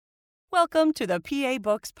Welcome to the PA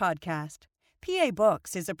Books Podcast. PA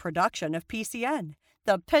Books is a production of PCN,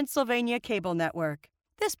 the Pennsylvania Cable Network.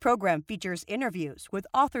 This program features interviews with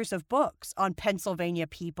authors of books on Pennsylvania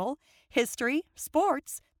people, history,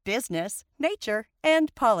 sports, business, nature,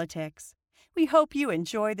 and politics. We hope you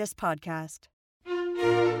enjoy this podcast.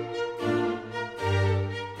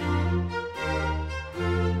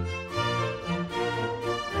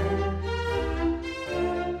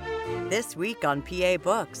 This week on PA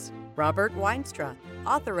Books, Robert Weinstra,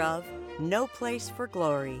 author of No Place for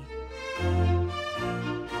Glory.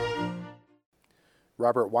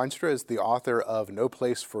 Robert Weinstra is the author of No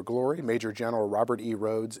Place for Glory, Major General Robert E.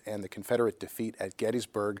 Rhodes and the Confederate Defeat at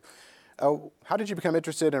Gettysburg. How did you become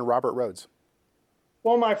interested in Robert Rhodes?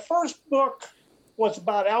 Well, my first book was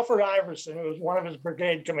about Alfred Iverson, who was one of his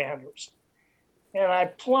brigade commanders. And I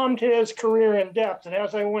plumbed his career in depth. And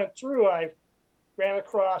as I went through, I ran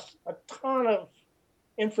across a ton of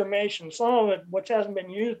information, some of it which hasn't been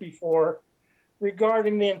used before,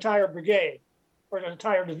 regarding the entire brigade or the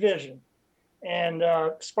entire division, and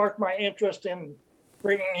sparked my interest in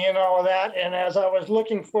bringing in all of that. And as I was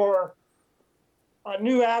looking for a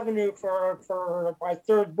new avenue for my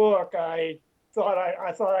third book, I thought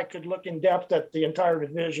I could look in depth at the entire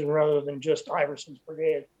division rather than just Iverson's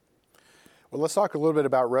brigade. Well, let's talk a little bit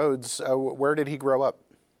about Rhodes. Where did he grow up?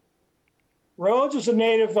 Rhodes is a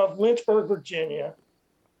native of Lynchburg, Virginia.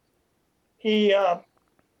 He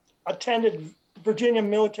attended Virginia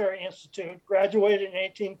Military Institute, graduated in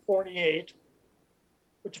 1848,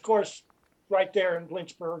 which of course, right there in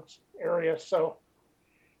Lynchburg's area, so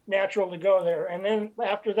natural to go there. And then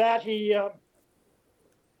after that, he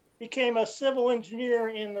became a civil engineer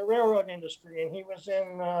in the railroad industry, and he was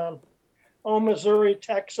in Missouri,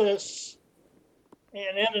 Texas,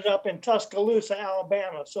 and ended up in Tuscaloosa,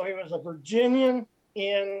 Alabama. So he was a Virginian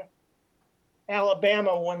in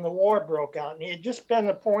Alabama when the war broke out. And he had just been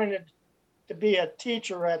appointed to be a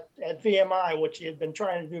teacher at VMI, which he had been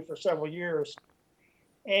trying to do for several years.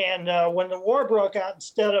 And when the war broke out,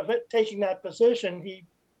 instead of taking that position, he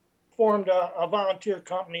formed a volunteer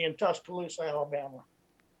company in Tuscaloosa, Alabama.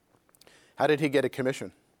 How did he get a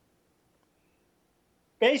commission?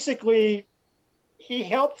 Basically, he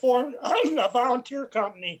helped form a volunteer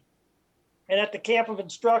company, and at the camp of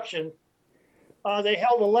instruction, they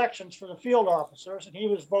held elections for the field officers, and he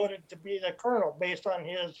was voted to be the colonel based on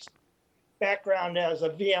his background as a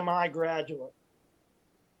VMI graduate.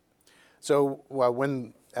 So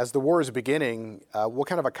as the war is beginning, what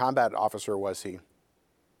kind of a combat officer was he?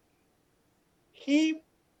 He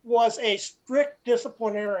was a strict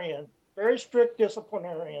disciplinarian, very strict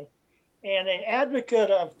disciplinarian, and an advocate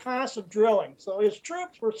of constant drilling. So his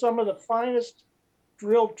troops were some of the finest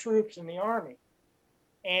drilled troops in the Army.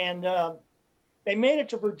 And they made it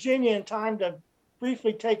to Virginia in time to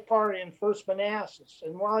briefly take part in First Manassas.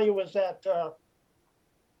 And while he was at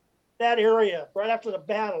that area, right after the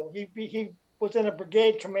battle, he was in a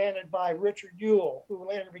brigade commanded by Richard Ewell, who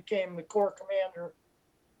later became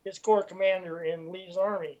his corps commander in Lee's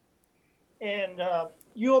army. And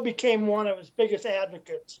Ewell became one of his biggest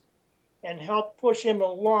advocates and helped push him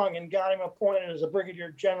along and got him appointed as a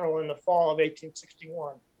brigadier general in the fall of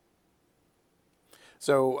 1861.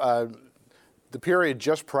 So the period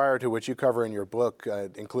just prior to which you cover in your book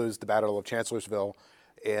includes the Battle of Chancellorsville.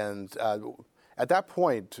 And at that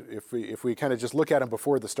point, if we kind of just look at him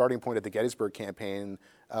before the starting point of the Gettysburg campaign,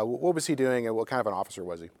 what was he doing and what kind of an officer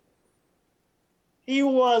was he? He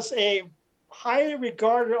was a highly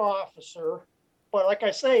regarded officer, but like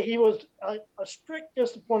I say, he was a strict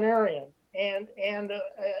disciplinarian and an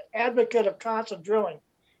advocate of constant drilling.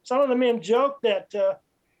 Some of the men joked that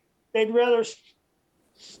they'd rather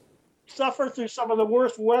suffer through some of the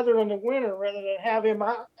worst weather in the winter rather than have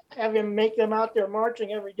him make them out there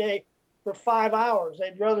marching every day for 5 hours.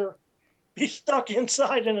 They'd rather be stuck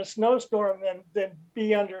inside in a snowstorm than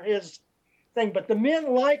be under his thing. But the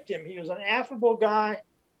men liked him. He was an affable guy.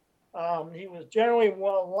 He was generally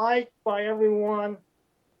well liked by everyone,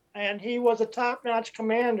 and he was a top-notch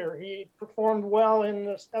commander. He performed well in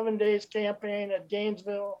the 7 Days campaign at Gaines's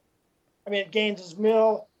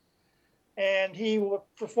Mill, and he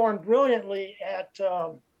performed brilliantly at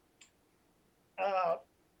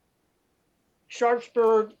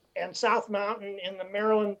Sharpsburg and South Mountain in the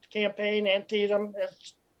Maryland campaign, Antietam,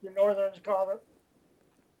 as the Northerners call it.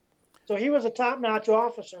 So he was a top-notch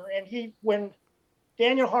officer, and when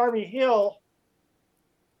Daniel Harvey Hill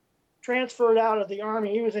transferred out of the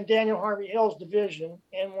Army, he was in Daniel Harvey Hill's division,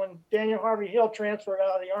 and when Daniel Harvey Hill transferred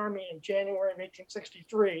out of the Army in January of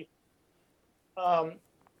 1863,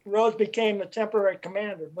 Rhodes became the temporary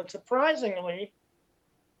commander. But surprisingly,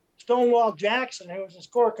 Stonewall Jackson, who was his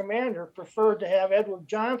corps commander, preferred to have Edward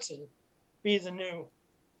Johnson be the new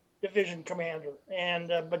division commander.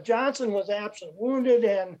 But Johnson was absent, wounded,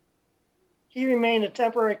 and he remained a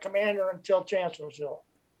temporary commander until Chancellorsville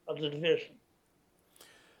of the division.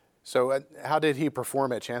 So how did he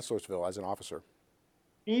perform at Chancellorsville as an officer?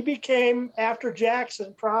 He became, after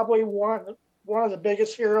Jackson, probably one of the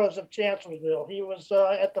biggest heroes of Chancellorsville. He was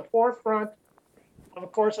at the forefront, of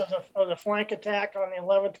course, of the flank attack on the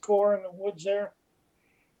 11th Corps in the woods there.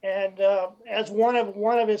 And as one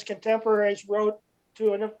of his contemporaries wrote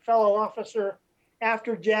to a fellow officer,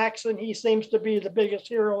 after Jackson, he seems to be the biggest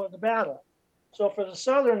hero of the battle. So for the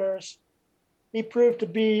Southerners, he proved to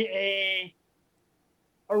be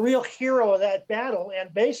a real hero of that battle,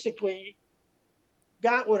 and basically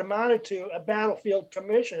got what amounted to a battlefield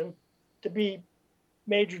commission to be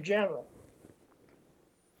Major General.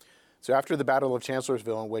 So after the Battle of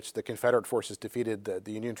Chancellorsville, in which the Confederate forces defeated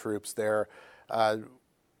the Union troops there,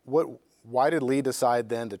 why did Lee decide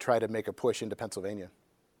then to try to make a push into Pennsylvania?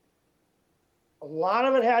 A lot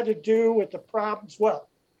of it had to do with the problems. Well,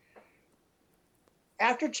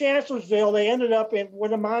 after Chancellorsville, they ended up in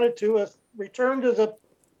what amounted to a return to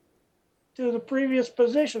the previous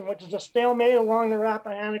position, which is a stalemate along the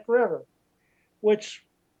Rappahannock River, which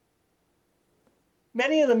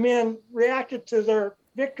many of the men reacted to their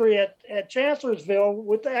victory at Chancellorsville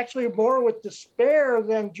with actually more with despair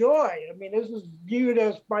than joy. I mean, this is viewed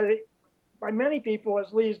as by many people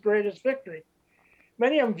as Lee's greatest victory.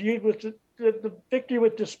 Many of them viewed with the victory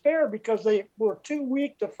with despair because they were too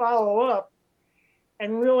weak to follow up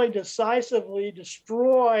and really decisively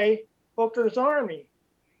destroy Hooker's army.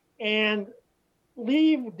 And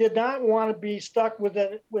Lee did not want to be stuck with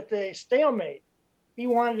a stalemate. He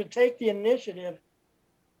wanted to take the initiative.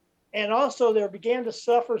 And also they began to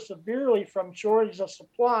suffer severely from shortage of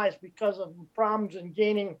supplies because of problems in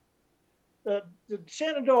gaining. The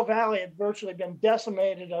Shenandoah Valley had virtually been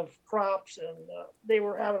decimated of crops, and they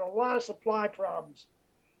were having a lot of supply problems.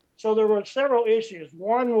 So there were several issues.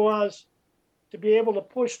 One was to be able to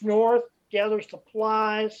push north, gather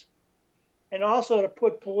supplies, and also to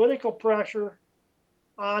put political pressure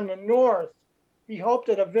on the North. He hoped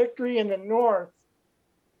that a victory in the North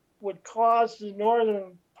would cause the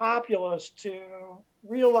Northern populace to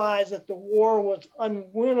realize that the war was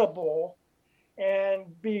unwinnable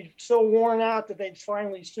and be so worn out that they'd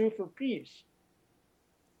finally sue for peace.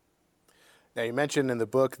 Now, you mentioned in the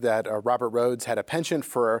book that Robert Rhodes had a penchant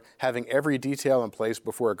for having every detail in place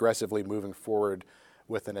before aggressively moving forward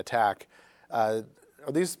with an attack.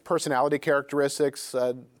 Are these personality characteristics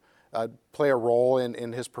play a role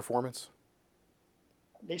in his performance?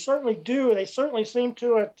 They certainly do. They certainly seem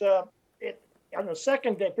to on the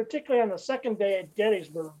second day, particularly on the second day at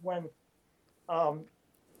Gettysburg, when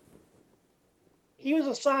he was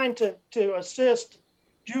assigned to assist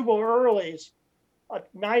Jubal Early's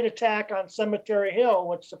night attack on Cemetery Hill,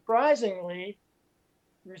 which surprisingly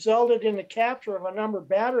resulted in the capture of a number of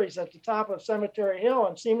batteries at the top of Cemetery Hill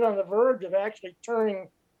and seemed on the verge of actually turning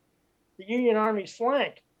the Union Army's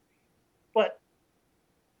flank. But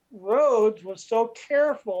Rhodes was so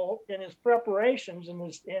careful in his preparations, and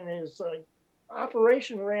his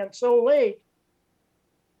operation ran so late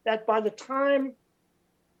that by the time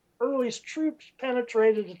Early's troops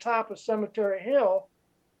penetrated the top of Cemetery Hill,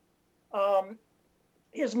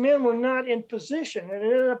 his men were not in position. It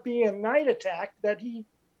ended up being a night attack that he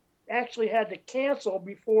actually had to cancel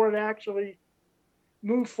before it actually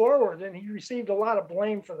moved forward, and he received a lot of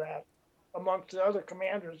blame for that amongst the other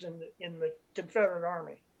commanders in the Confederate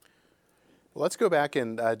Army. Let's go back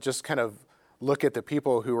and just kind of look at the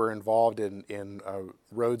people who were involved in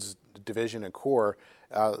Rhodes' division and corps.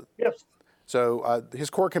 Yes. So his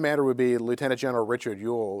corps commander would be Lieutenant General Richard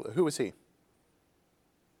Ewell. Who was he?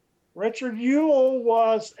 Richard Ewell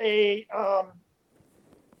was a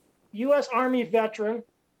U.S. Army veteran.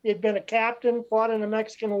 He had been a captain, fought in the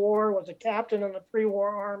Mexican War, was a captain in the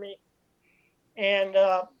pre-war Army, and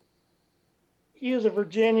he was a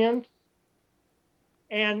Virginian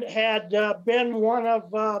and had been one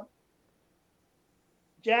of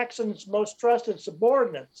Jackson's most trusted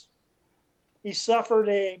subordinates. He suffered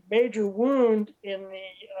a major wound in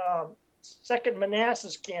the Second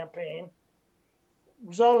Manassas campaign,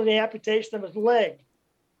 resulted in the amputation of his leg.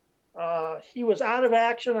 He was out of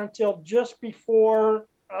action until just before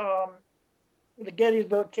the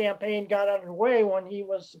Gettysburg campaign got underway, when he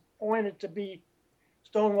was appointed to be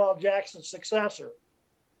Stonewall Jackson's successor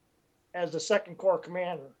as the Second Corps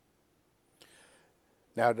commander.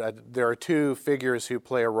 Now, there are two figures who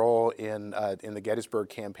play a role in the Gettysburg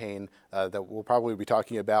campaign that we'll probably be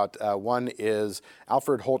talking about. One is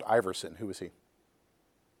Alfred Holt Iverson. Who was he?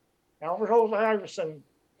 Albert Holt Iverson.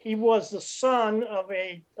 He was the son of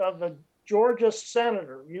a Georgia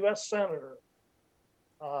senator, U.S. senator.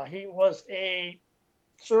 He was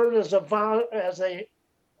served as a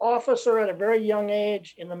officer at a very young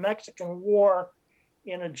age in the Mexican War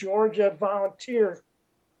in a Georgia volunteer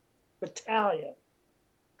battalion.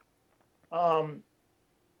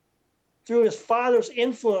 Through his father's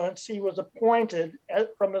influence, he was appointed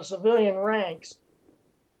from the civilian ranks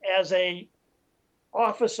as a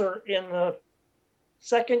officer in the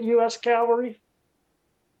 2nd U.S. Cavalry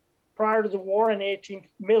prior to the war in the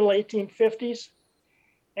middle 1850s.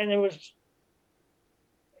 And it was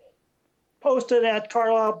posted at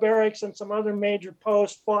Carlisle Barracks and some other major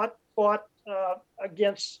posts, fought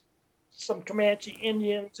against some Comanche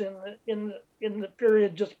Indians in the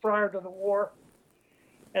period just prior to the war.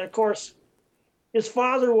 And of course, his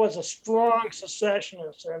father was a strong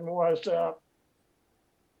secessionist and was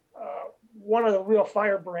one of the real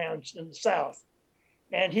firebrands in the South.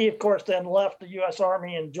 And he, of course, then left the U.S.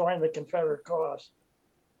 Army and joined the Confederate cause.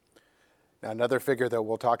 Now, another figure that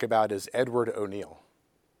we'll talk about is Edward O'Neill.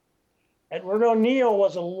 Edward O'Neill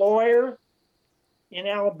was a lawyer in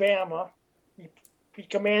Alabama. He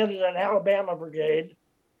commanded an Alabama brigade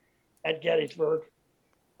at Gettysburg.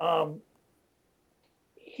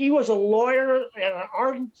 He was a lawyer and an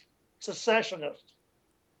ardent secessionist.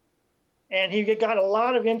 And he got a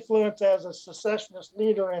lot of influence as a secessionist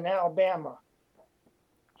leader in Alabama.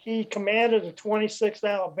 He commanded the 26th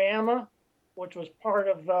Alabama, which was part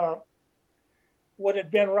of what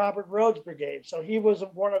had been Robert Rhodes' brigade. So he was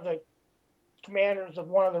one of the commanders of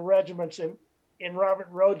one of the regiments in Robert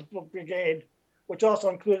Rhodes' brigade, which also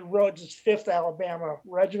included Rhodes' 5th Alabama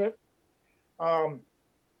Regiment.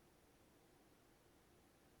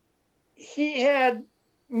 He had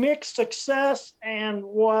mixed success and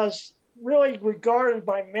was really regarded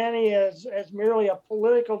by many as merely a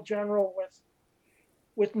political general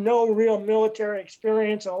with no real military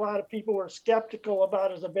experience. And a lot of people were skeptical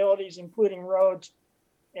about his abilities, including Rhodes.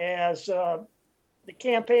 As the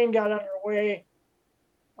campaign got underway,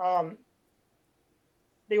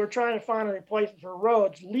 they were trying to find a replacement for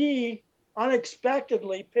Rhodes. Lee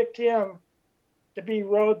unexpectedly picked him to be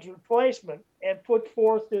Rhodes' replacement and put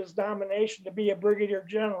forth his nomination to be a brigadier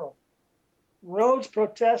general. Rhodes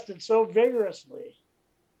protested so vigorously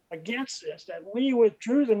against this that Lee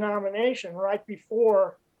withdrew the nomination right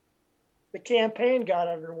before the campaign got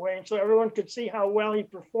underway, and so everyone could see how well he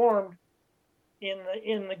performed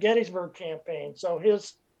in the Gettysburg campaign. So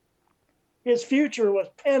his future was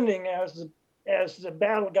pending as the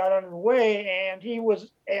battle got underway, and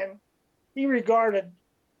he regarded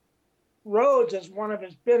Rhodes as one of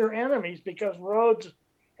his bitter enemies because Rhodes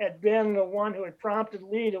had been the one who had prompted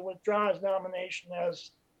Lee to withdraw his nomination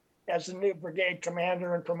as the new brigade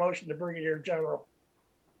commander and promotion to brigadier general.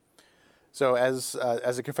 So as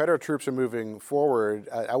the Confederate troops are moving forward,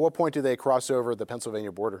 at what point do they cross over the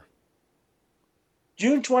Pennsylvania border?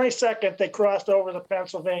 June 22nd, they crossed over the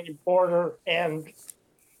Pennsylvania border and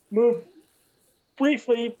moved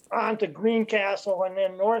briefly on to Greencastle and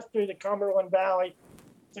then north through the Cumberland Valley,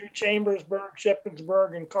 through Chambersburg,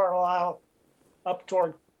 Shippensburg, and Carlisle, up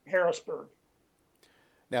toward Harrisburg.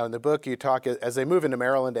 Now, in the book, you talk, as they move into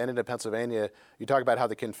Maryland and into Pennsylvania, you talk about how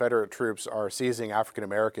the Confederate troops are seizing African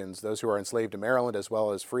Americans, those who are enslaved in Maryland, as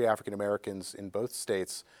well as free African Americans in both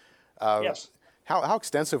states. Yes. How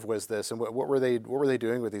extensive was this, and what were they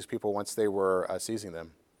doing with these people once they were seizing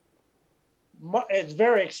them? It's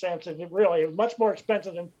very extensive. It really is much more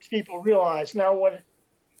expensive than people realize. Now,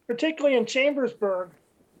 particularly in Chambersburg,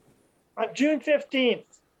 on June 15th,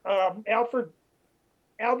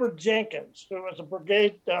 Albert Jenkins, who was a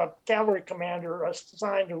brigade cavalry commander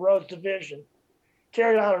assigned to Rhodes' division,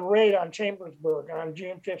 carried out a raid on Chambersburg on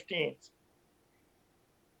June 15th.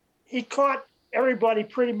 He caught everybody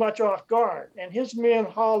pretty much off guard, and his men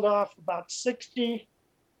hauled off about 60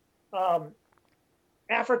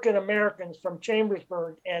 African Americans from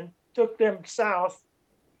Chambersburg and took them south.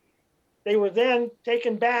 They were then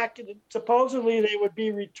taken back. Supposedly, they would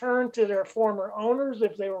be returned to their former owners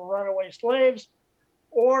if they were runaway slaves,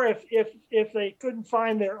 or if they couldn't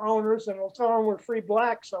find their owners, and some of them were free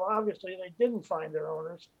blacks, so obviously they didn't find their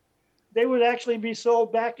owners, they would actually be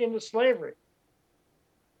sold back into slavery.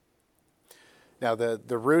 Now, the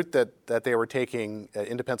route that they were taking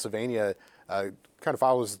into Pennsylvania kind of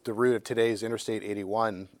follows the route of today's Interstate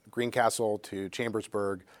 81, Greencastle to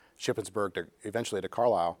Chambersburg, Shippensburg, eventually to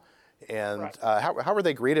Carlisle. And right. How were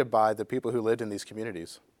they greeted by the people who lived in these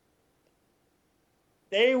communities?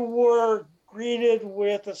 They were greeted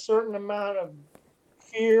with a certain amount of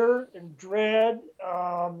fear and dread.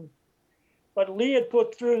 But Lee had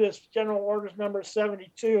put through this General Orders number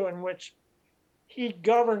 72, in which he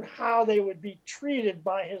governed how they would be treated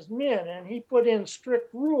by his men. And he put in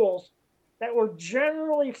strict rules that were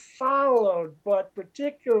generally followed, but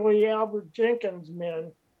particularly Albert Jenkins'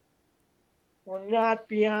 men were not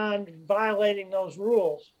beyond violating those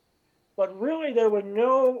rules. But really, there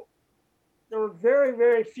were very,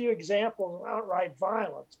 very few examples of outright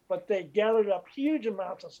violence, but they gathered up huge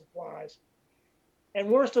amounts of supplies. And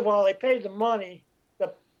worst of all, they paid the money,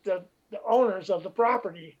 the owners of the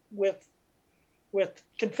property, with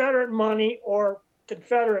Confederate money or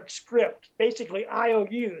Confederate script, basically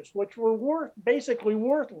IOUs, which were basically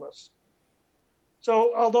worthless.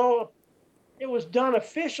 So although it was done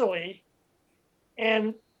officially,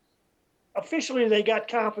 and officially they got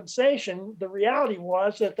compensation, the reality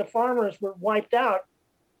was that the farmers were wiped out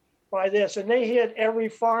by this, and they hit every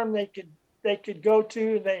farm they could go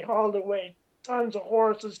to. They hauled away tons of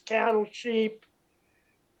horses, cattle, sheep,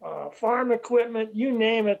 farm equipment, you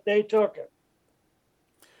name it, they took it.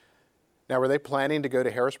 Now, were they planning to go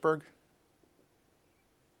to Harrisburg?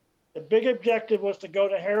 The big objective was to go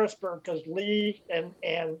to Harrisburg because Lee and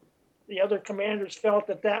the other commanders felt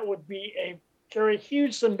that would carry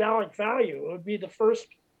huge symbolic value. It would be the first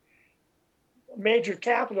major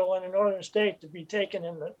capital in a northern state to be taken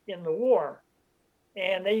in the war,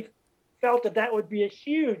 and they felt that would be a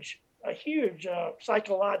huge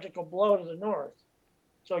psychological blow to the North.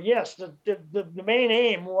 So yes, the main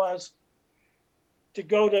aim was to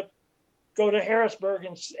go to Harrisburg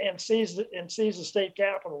and seize the state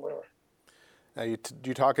capital there. Now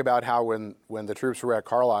you talk about how when the troops were at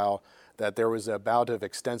Carlisle that there was a bout of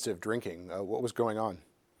extensive drinking. What was going on?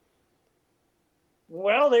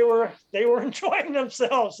 Well, they were enjoying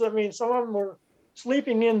themselves. I mean, some of them were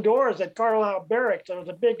sleeping indoors at Carlisle Barracks. There was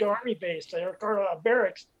a big army base there, Carlisle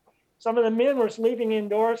Barracks. Some of the men were sleeping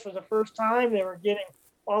indoors for the first time. They were getting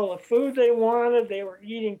all the food they wanted. They were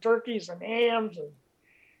eating turkeys and hams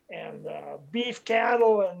and beef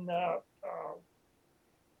cattle, and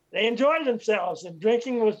they enjoyed themselves. And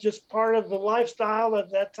drinking was just part of the lifestyle at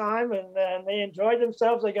that time, and they enjoyed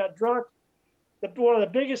themselves. They got drunk. One of the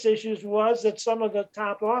biggest issues was that some of the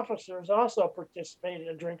top officers also participated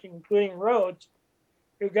in drinking, including Rhodes,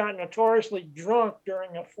 who got notoriously drunk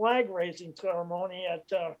during a flag raising ceremony at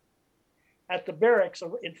the barracks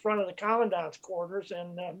in front of the commandant's quarters.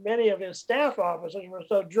 And many of his staff officers were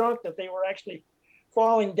so drunk that they were actually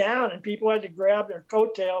falling down, and people had to grab their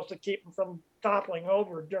coattails to keep them from toppling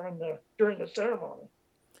over during the ceremony.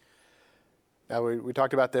 Now we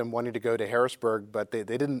talked about them wanting to go to Harrisburg, but they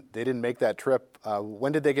didn't make that trip.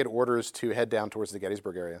 When did they get orders to head down towards the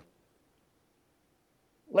Gettysburg area?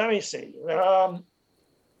 Let me see.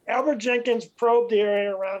 Albert Jenkins probed the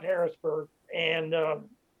area around Harrisburg, and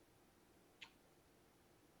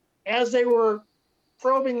as they were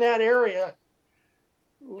probing that area,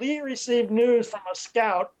 Lee received news from a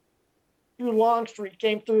scout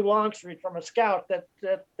came through Longstreet from a scout that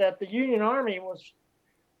the Union Army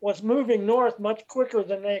was moving north much quicker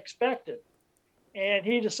than they expected. And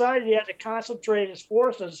he decided he had to concentrate his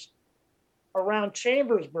forces around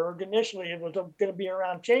Chambersburg. Initially, it was going to be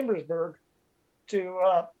around Chambersburg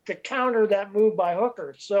to counter that move by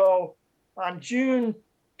Hooker. So on June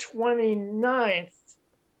 29th,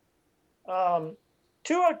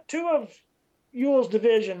 two of Ewell's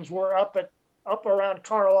divisions were up around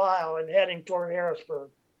Carlisle and heading toward Harrisburg.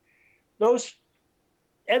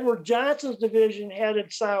 Edward Johnson's division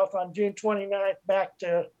headed south on June 29th back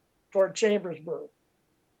toward Chambersburg.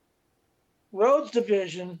 Rhodes'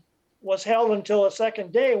 division was held until the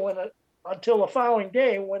second day, until the following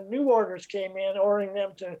day, when new orders came in ordering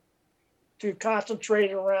them to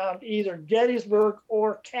concentrate around either Gettysburg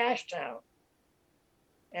or Cashtown.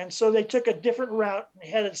 And so they took a different route and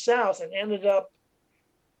headed south and ended up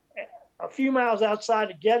a few miles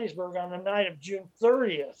outside of Gettysburg on the night of June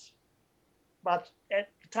 30th, about at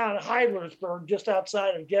the town of Heidlersburg, just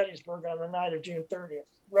outside of Gettysburg on the night of June 30th,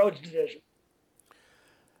 Rhodes' division.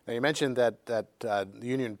 Now you mentioned that the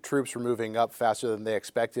Union troops were moving up faster than they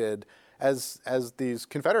expected. As these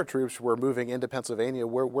Confederate troops were moving into Pennsylvania,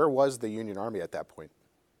 where was the Union Army at that point?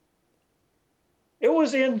 It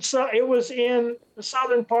was in the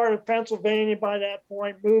southern part of Pennsylvania by that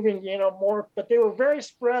point, moving, more, but they were very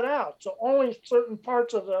spread out. So only certain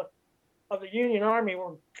parts of the Union Army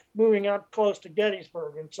were moving up close to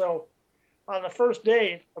Gettysburg. And so on the first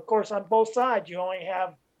day, of course, on both sides, you only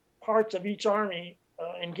have parts of each army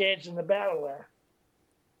engaged in the battle there.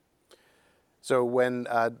 So when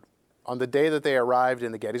on the day that they arrived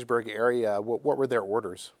in the Gettysburg area, what were their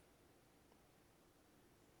orders?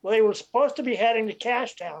 Well, they were supposed to be heading to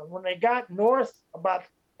Cashtown. When they got north, about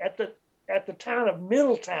at at the town of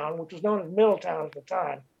Middletown, which was known as Middletown at the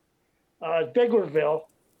time, Biglerville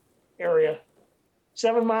area,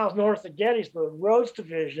 7 miles north of Gettysburg, Rhodes'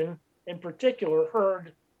 division in particular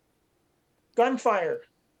heard gunfire,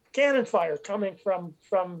 cannon fire coming from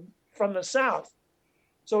the south.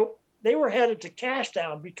 So they were headed to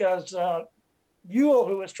Cashtown because Ewell,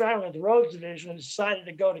 who was traveling with the Rhodes division, decided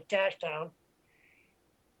to go to Cashtown.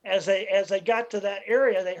 As they got to that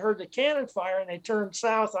area, they heard the cannon fire and they turned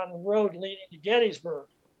south on the road leading to Gettysburg.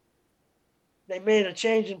 They made a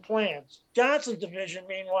change in plans. Johnson's division,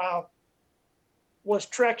 meanwhile, was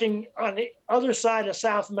trekking on the other side of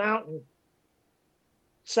South Mountain,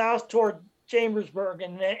 south toward Chambersburg,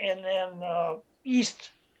 and then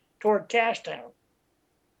east toward Cashtown.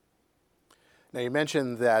 Now, you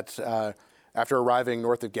mentioned that after arriving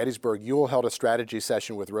north of Gettysburg, Ewell held a strategy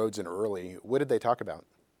session with Rhodes and Early. What did they talk about?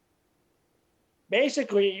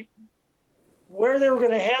 Basically, where they were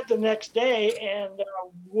going to head the next day and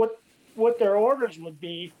what their orders would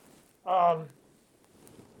be.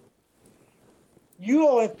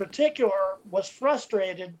 Ewell, in particular, was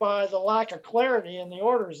frustrated by the lack of clarity in the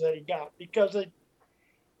orders that he got because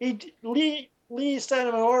Lee sent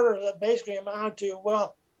him an order that basically amounted to,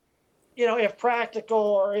 well, if practical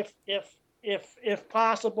or if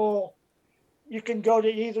possible, you can go to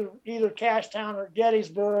either Cashtown or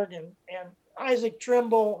Gettysburg. And Isaac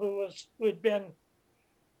Trimble, who had been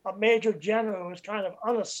a major general who was kind of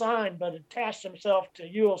unassigned but attached himself to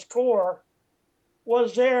Ewell's corps,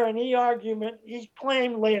 was there, and he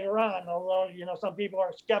claimed later on, although some people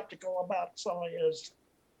are skeptical about some of his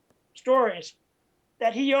stories,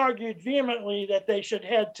 that he argued vehemently that they should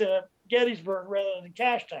head to Gettysburg rather than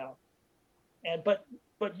Cashtown. But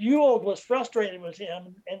Ewell was frustrated with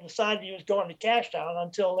him and decided he was going to Cashtown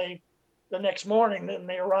until the next morning, then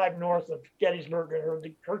they arrived north of Gettysburg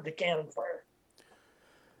and heard the cannon fire.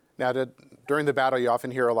 Now, during the battle, you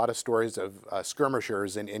often hear a lot of stories of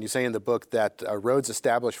skirmishers, and you say in the book that Rhodes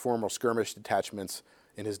established formal skirmish detachments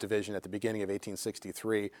in his division at the beginning of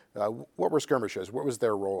 1863. What were skirmishers? What was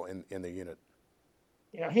their role in the unit?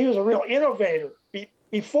 He was a real innovator.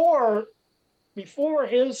 Before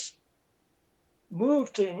his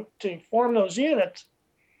move to form those units,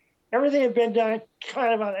 everything had been done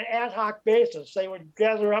kind of on an ad hoc basis. They would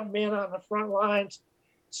gather up men on the front lines,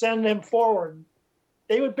 send them forward.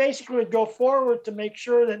 They would basically go forward to make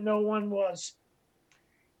sure that no one was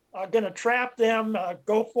going to trap them,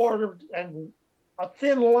 go forward and a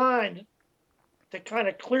thin line to kind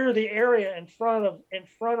of clear the area in front of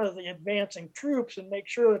the advancing troops and make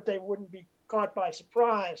sure that they wouldn't be caught by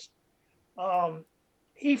surprise.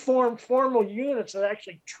 He formed formal units that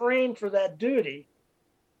actually trained for that duty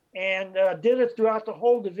and did it throughout the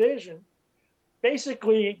whole division.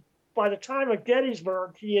 Basically, by the time of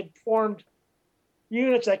Gettysburg, he had formed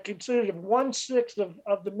units that consisted of 1/6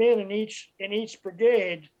 of the men in each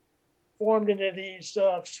brigade formed into these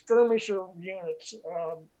skirmisher units.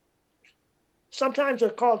 Sometimes they're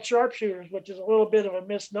called sharpshooters, which is a little bit of a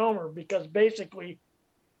misnomer because basically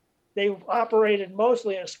they operated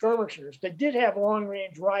mostly as skirmishers. They did have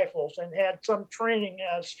long-range rifles and had some training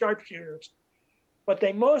as sharpshooters, but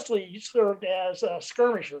they mostly served as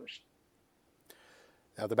skirmishers.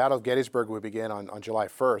 Now, the Battle of Gettysburg would begin on July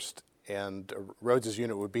 1st, and Rhodes'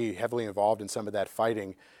 unit would be heavily involved in some of that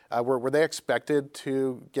fighting. Were they expected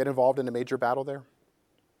to get involved in a major battle there?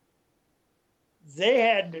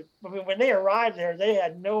 When they arrived there, they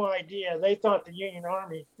had no idea. They thought the Union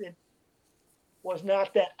Army was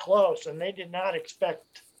not that close, and they did not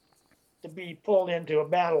expect to be pulled into a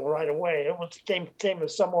battle right away. It came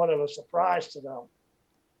as somewhat of a surprise to them.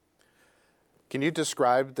 Can you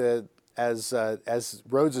describe as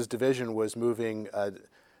Rhodes' division was moving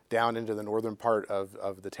down into the northern part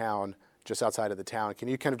of the town, just outside of the town, can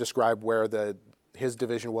you kind of describe where his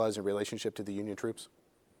division was in relationship to the Union troops?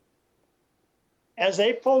 As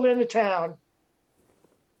they pulled into town,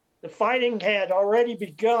 the fighting had already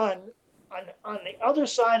begun on the other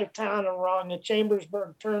side of town along the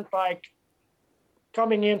Chambersburg Turnpike,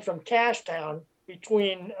 coming in from Cashtown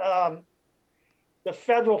between the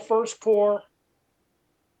Federal First Corps,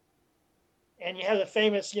 and you have the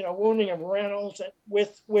famous, wounding of Reynolds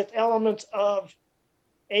with elements of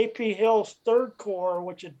A.P. Hill's Third Corps,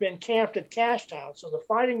 which had been camped at Cashtown. So the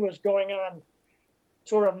fighting was going on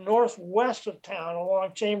sort of northwest of town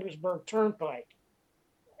along Chambersburg Turnpike.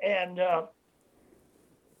 And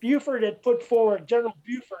Buford had put forward, General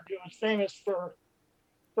Buford, who was famous for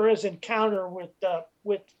his encounter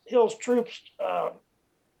with Hill's troops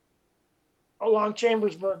along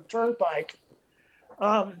Chambersburg Turnpike,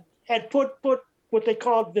 had put what they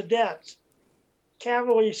called vedettes,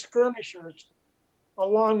 cavalry skirmishers,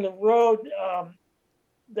 along the road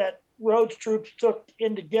that Rhodes' troops took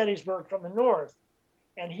into Gettysburg from the north.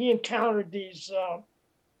 And he encountered these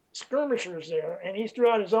skirmishers there, and he threw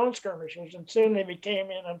out his own skirmishers, and soon they became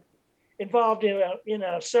involved in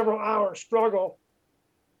a several-hour struggle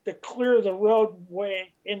to clear the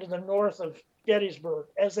roadway into the north of Gettysburg.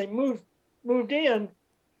 As they moved in,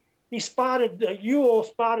 Ewell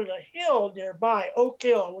spotted a hill nearby, Oak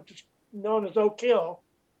Hill, which is known as Oak Hill,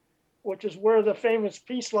 which is where the famous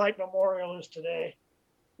Peace Light Memorial is today,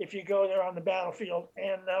 if you go there on the battlefield.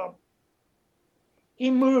 And he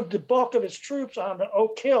moved the bulk of his troops onto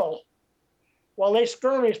Oak Hill while they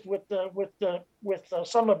skirmished with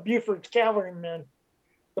some of Buford's cavalrymen.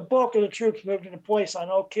 The bulk of the troops moved into place on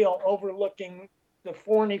Oak Hill, overlooking the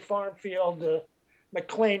Forney farm field, the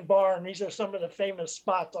McLean barn. These are some of the famous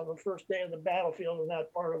spots on the first day of the battlefield in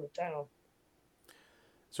that part of the town.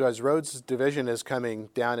 So as Rhodes' division is coming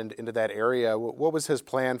down into that area, what was his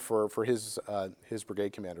plan for his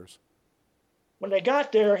brigade commanders? When they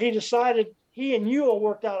got there, he and Ewell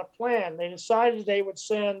worked out a plan. They decided they would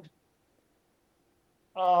send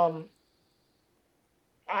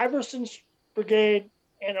Iverson's brigade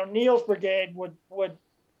and O'Neill's brigade would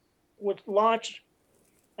launch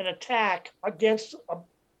an attack against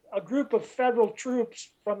a group of federal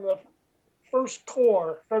troops from the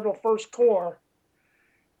Federal First Corps,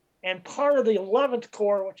 and part of the 11th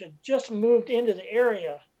Corps, which had just moved into the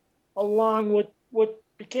area, along with what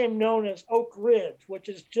became known as Oak Ridge, which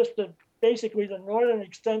is just basically the northern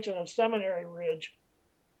extension of Seminary Ridge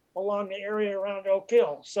along the area around Oak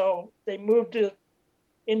Hill. So they moved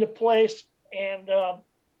into place, and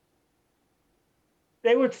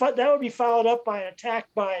that would be followed up by an attack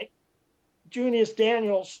by Junius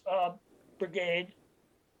Daniels' brigade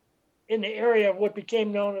in the area of what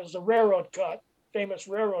became known as the Railroad Cut, famous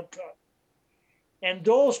Railroad Cut. And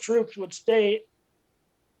those troops would stay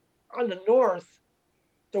on the north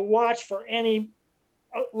to watch for any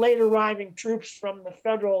late arriving troops from the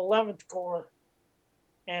Federal 11th Corps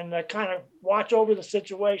and kind of watch over the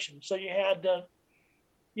situation. So you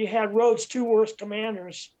had Rhodes' two worst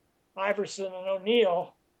commanders, Iverson and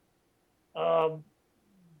O'Neill,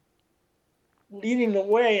 leading the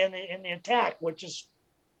way in the attack, which is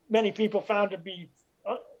many people found to be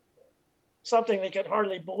something they could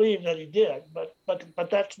hardly believe that he did, but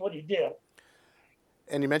that's what he did.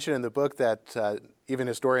 And you mentioned in the book that even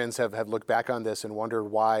historians have looked back on this and wondered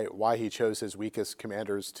why he chose his weakest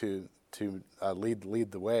commanders to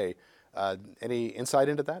lead the way. Any insight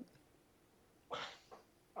into that?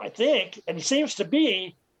 I think, and it seems to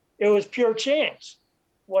be, it was pure chance.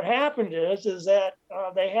 What happened is that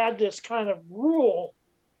they had this kind of rule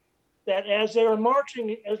that as they were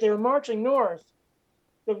marching north,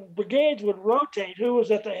 the brigades would rotate who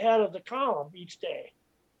was at the head of the column each day.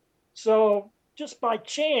 So just by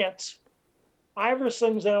chance,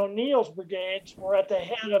 Iverson's and O'Neill's brigades were at the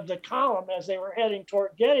head of the column as they were heading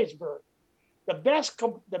toward Gettysburg. The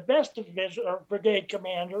best division or brigade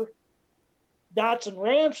commander, Dotson and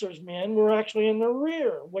Ramser's men, were actually in the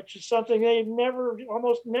rear, which is something they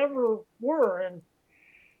almost never were. And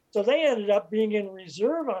so they ended up being in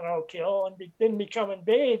reserve on Oak Hill and didn't become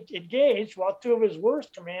engaged, while two of his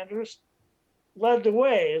worst commanders led the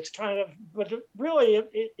way. It's kind of, but really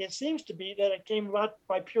it seems to be that it came about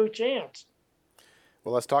by pure chance.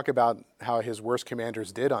 Well, let's talk about how his worst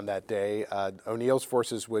commanders did on that day. O'Neill's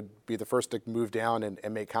forces would be the first to move down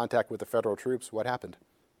and make contact with the Federal troops. What happened?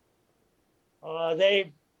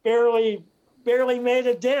 They barely made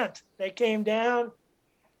a dent. They came down.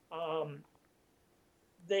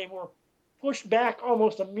 They were pushed back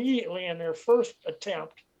almost immediately in their first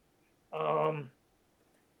attempt.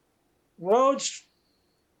 Rhodes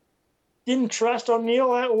didn't trust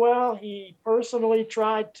O'Neill that well. He personally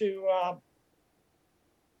tried to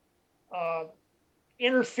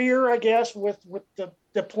interfere, I guess, with the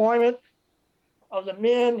deployment of the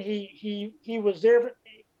men. He was there,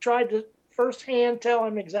 tried to firsthand tell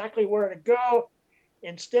him exactly where to go.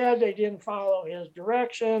 Instead, they didn't follow his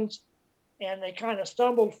directions, and they kind of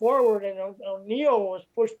stumbled forward, and O'Neill was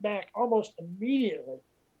pushed back almost immediately.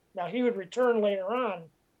 Now, he would return later on,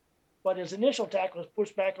 but his initial attack was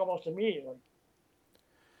pushed back almost immediately.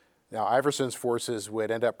 Now, Iverson's forces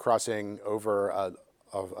would end up crossing over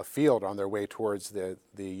a field on their way towards the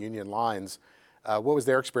Union lines. What was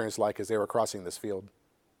their experience like as they were crossing this field?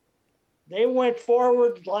 They went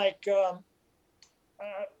forward like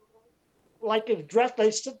if dress.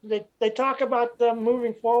 They talk about them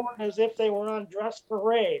moving forward as if they were on dress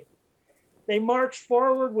parade. They marched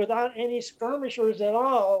forward without any skirmishers at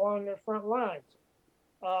all along their front lines.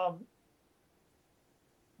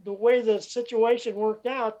 The way the situation worked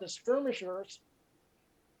out, the skirmishers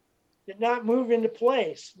did not move into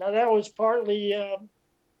place. Now that was partly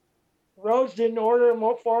Rhodes didn't order him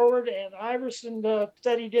forward, and Iverson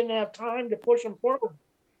said he didn't have time to push him forward.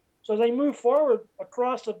 So they moved forward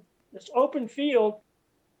across this open field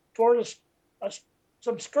toward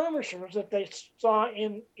some skirmishers that they saw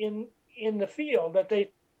in the field that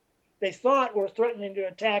they thought were threatening to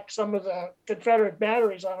attack some of the Confederate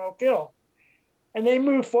batteries on Oak Hill. And they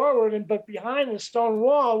moved forward, but behind the stone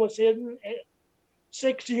wall was hidden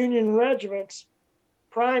 6 Union regiments,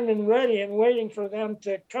 primed and ready and waiting for them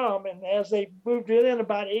to come. And as they moved within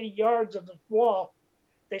about 80 yards of the wall,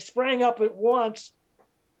 they sprang up at once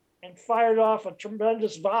and fired off a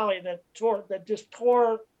tremendous volley that just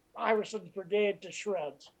tore Iverson's brigade to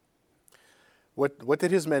shreds. What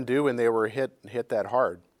did his men do when they were hit that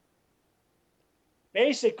hard?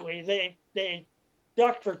 Basically, they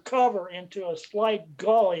ducked for cover into a slight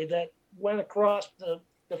gully that went across the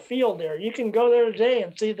field there. You can go there today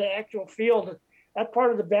and see the actual field. That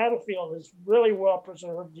part of the battlefield is really well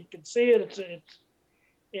preserved. You can see it.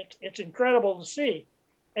 It's incredible to see.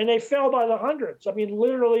 And they fell by the hundreds. I mean,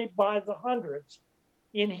 literally by the hundreds,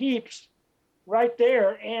 in heaps, right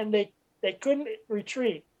there. And they couldn't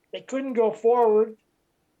retreat. They couldn't go forward.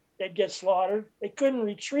 They'd get slaughtered. They couldn't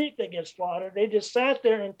retreat. They'd get slaughtered. They just sat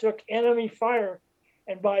there and took enemy fire.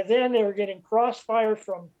 And by then they were getting crossfire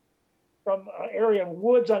from an area of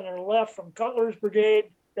woods on their left from Cutler's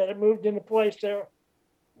brigade that had moved into place there,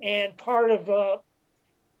 and part of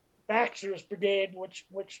Baxter's brigade, which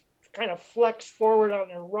kind of flexed forward on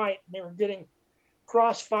their right. And they were getting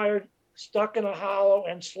crossfired, stuck in a hollow,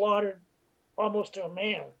 and slaughtered almost to a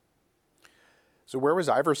man. So where was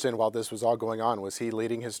Iverson while this was all going on? Was he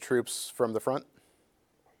leading his troops from the front?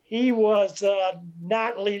 He was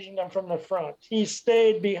not leading them from the front. He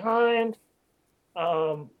stayed behind.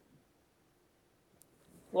 A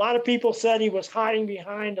lot of people said he was hiding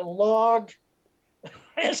behind a log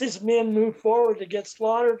as his men moved forward to get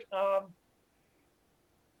slaughtered. By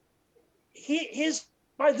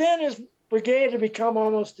then his brigade had become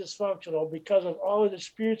almost dysfunctional because of all the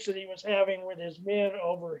disputes that he was having with his men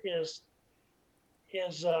over his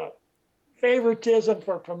favoritism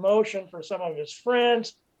for promotion for some of his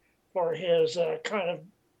friends, for his kind of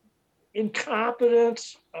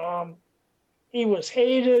incompetence. He was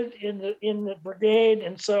hated in the brigade,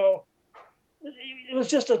 and so it was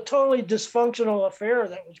just a totally dysfunctional affair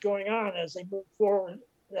that was going on as they moved forward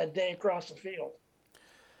that day across the field.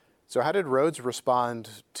 So how did Rhodes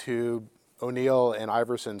respond to O'Neill and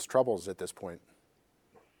Iverson's troubles at this point?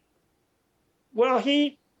 Well,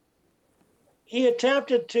 he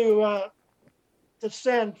attempted to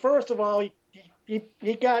send, first of all,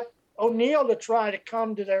 he got O'Neill to try to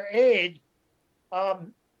come to their aid.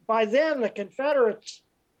 By then, the Confederates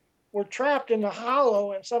were trapped in the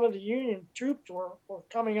hollow, and some of the Union troops were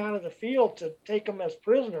coming out of the field to take them as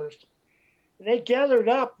prisoners. And they gathered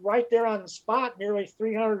up right there on the spot, nearly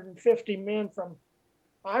 350 men from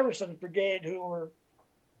Iverson's brigade who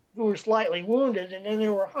were slightly wounded, and then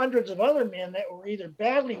there were hundreds of other men that were either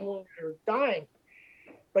badly wounded or dying.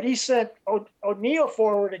 But he sent O'Neill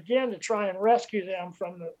forward again to try and rescue them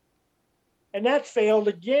and that failed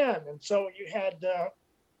again. And so you had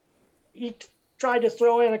he tried to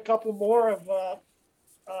throw in a couple more of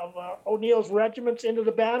O'Neill's regiments into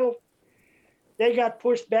the battle. They got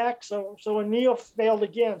pushed back, so O'Neill failed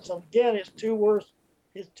again. So again, his two worst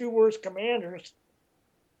commanders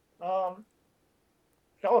fell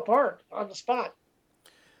apart on the spot.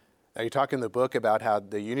 Now, you talk in the book about how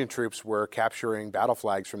the Union troops were capturing battle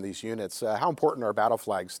flags from these units. How important are battle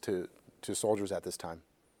flags to soldiers at this time?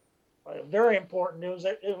 Very important.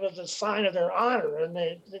 It was a sign of their honor, and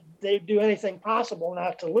they'd do anything possible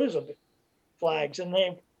not to lose the flags. And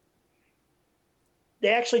they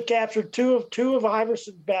actually captured two of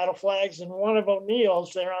Iverson's battle flags and one of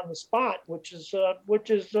O'Neill's there on the spot, which is for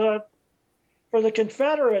the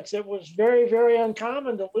Confederates, it was very, very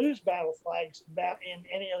uncommon to lose battle flags in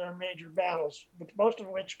any other major battles, most of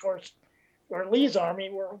which, of course, for Lee's army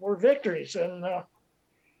were victories. And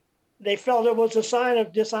they felt it was a sign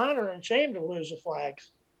of dishonor and shame to lose the flags.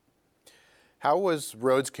 How was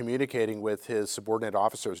Rhodes communicating with his subordinate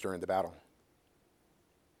officers during the battle?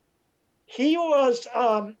 He was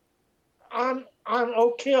on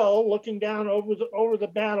Oak Hill, looking down over the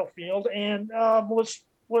battlefield, and was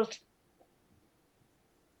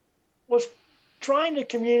trying to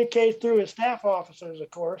communicate through his staff officers, of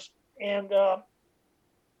course, and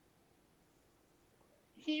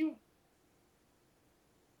he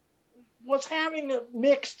was having a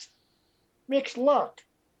mixed luck.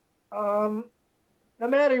 No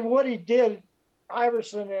matter what he did,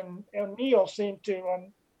 Iverson and O'Neill seemed to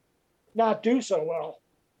not do so well.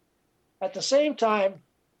 At the same time,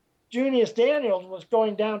 Junius Daniels was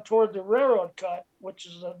going down toward the railroad cut, which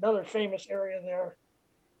is another famous area there,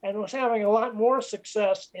 and was having a lot more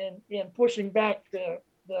success in pushing back the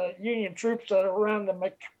Union troops that are around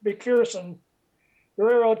the McPherson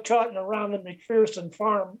railroad cut and around the McPherson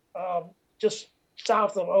farm, just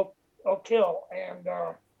south of Oak Hill.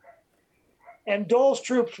 And Dole's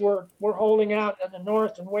troops were holding out in the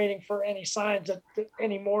north and waiting for any signs that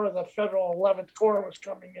any more of the Federal 11th Corps was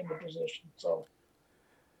coming into position. So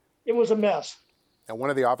it was a mess. And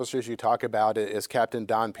one of the officers you talk about is Captain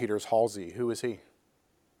Don Peters Halsey. Who is he?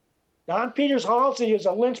 Don Peters Halsey is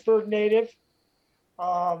a Lynchburg native.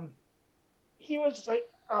 He was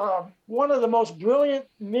one of the most brilliant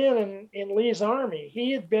men in Lee's army.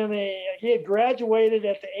 He had graduated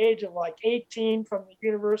at the age of like 18 from the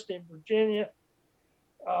University of Virginia.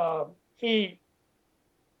 He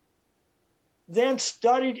then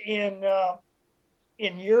studied in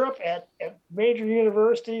Europe at major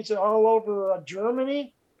universities all over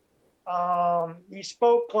Germany. He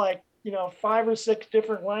spoke like 5 or 6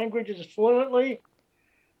 different languages fluently.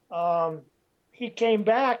 He came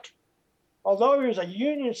back, although he was a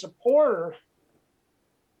Union supporter.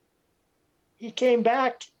 He came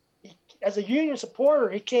back as a Union supporter.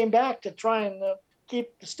 He came back to try and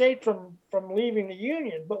keep the state from leaving the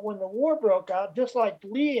Union. But when the war broke out, just like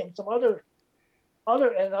Lee and some other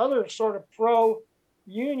sort of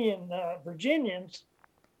pro-Union Virginians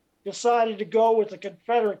decided to go with the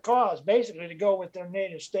Confederate cause, basically to go with their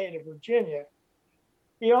native state of Virginia.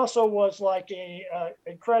 He also was like a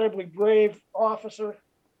incredibly brave officer.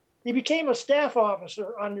 He became a staff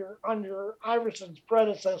officer under Iverson's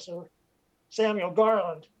predecessor, Samuel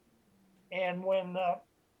Garland. And when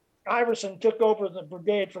Iverson took over the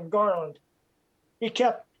brigade from Garland, he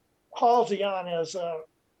kept Halsey on as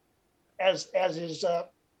his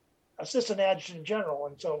assistant adjutant general.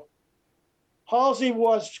 And so Halsey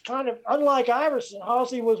was kind of, unlike Iverson,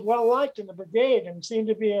 Halsey was well liked in the brigade and seemed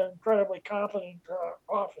to be an incredibly competent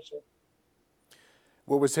officer.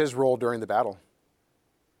 What was his role during the battle?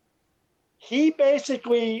 He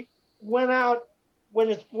basically went out when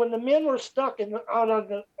the men were stuck out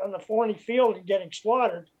on the Forney Field and getting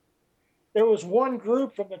slaughtered. There was one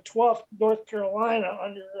group from the 12th North Carolina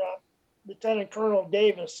under Lieutenant Colonel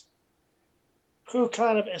Davis who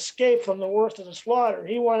kind of escaped from the worst of the slaughter.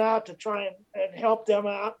 He went out to try and help them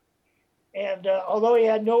out. And although he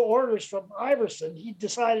had no orders from Iverson, he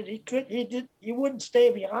decided he wouldn't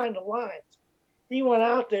stay behind the lines. He went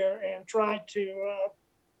out there and tried to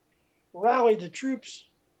rally the troops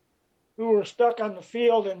who were stuck on the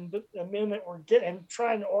field and the men that were and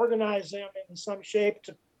trying to organize them in some shape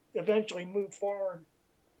to eventually move forward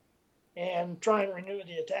and try and renew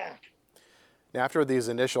the attack. Now, after these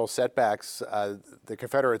initial setbacks, the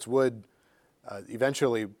Confederates would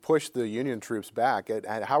eventually push the Union troops back.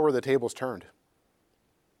 How were the tables turned?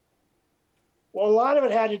 Well, a lot of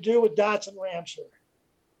it had to do with Dotson Ramseur.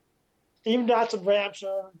 Stephen Dotson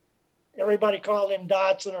Ramseur, everybody called him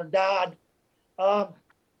Dotson or Dodd,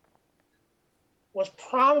 was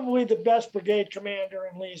probably the best brigade commander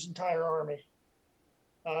in Lee's entire army.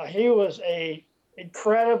 He was a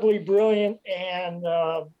incredibly brilliant and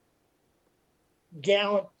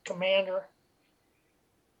gallant commander,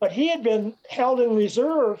 but he had been held in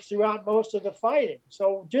reserve throughout most of the fighting.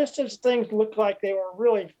 So just as things looked like they were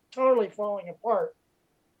really totally falling apart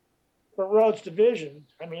for Rhodes' division,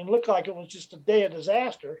 I mean, it looked like it was just a day of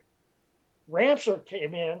disaster, Ramseur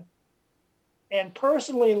came in and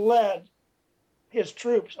personally led his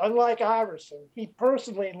troops. Unlike Iverson, he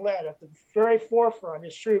personally led at the very forefront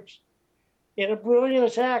his troops in a brilliant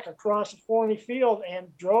attack across the Forney Field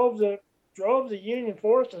and drove the Union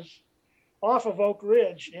forces off of Oak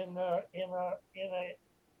Ridge in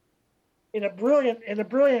a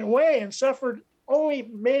brilliant way, and suffered only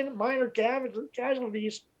minor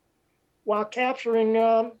casualties while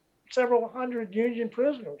capturing several hundred Union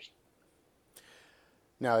prisoners.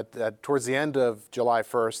 Now, towards the end of July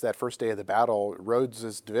 1st, that first day of the battle,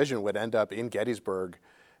 Rhodes' division would end up in Gettysburg.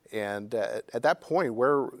 And at that point,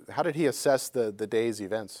 how did he assess the day's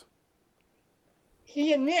events?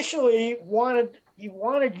 He initially wanted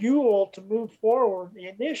Ewell to move forward. He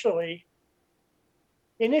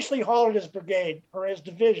initially halted his brigade or his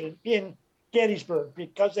division in Gettysburg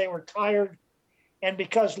because they were tired, and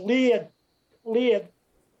because Lee had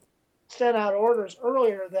sent out orders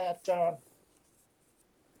earlier that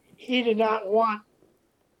he did not want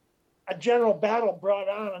a general battle brought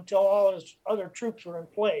on until all his other troops were in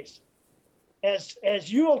place. As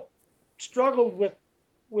Ewell struggled with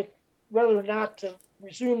whether or not to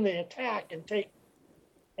resume the attack and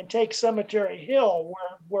take Cemetery Hill,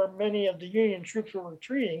 where many of the Union troops were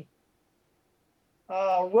retreating,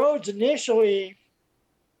 Rhodes initially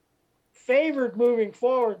favored moving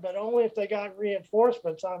forward, but only if they got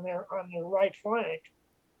reinforcements on their right flank.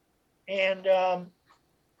 And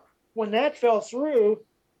when that fell through,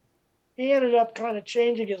 he ended up kind of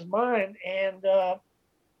changing his mind and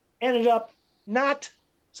ended up not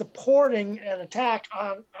supporting an attack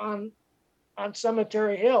on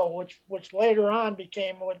Cemetery Hill, which later on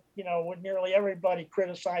became what nearly everybody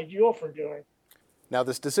criticized Ewell for doing. Now,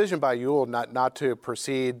 this decision by Ewell not to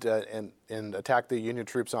proceed and attack the Union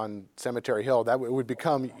troops on Cemetery Hill, that would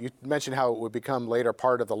become, you mentioned how it would become later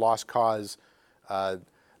part of the Lost Cause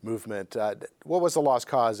movement. What was the Lost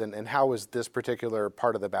Cause, and how was this particular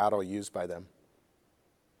part of the battle used by them?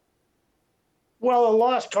 Well, the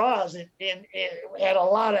Lost Cause, it had a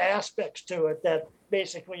lot of aspects to it that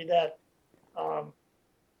basically the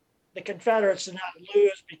Confederates did not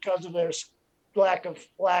lose because of their lack of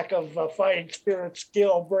fighting spirit,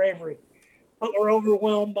 skill, bravery, but were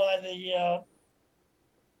overwhelmed by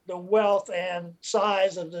the wealth and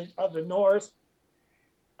size of the North.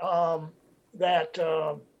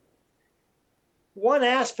 One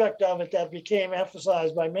aspect of it that became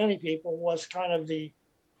emphasized by many people was kind of the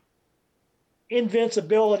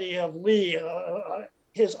invincibility of Lee,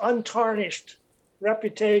 his untarnished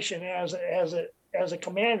reputation as a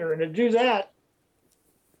commander, and to do that,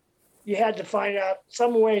 you had to find out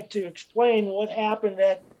some way to explain what happened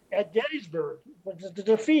at Gettysburg, the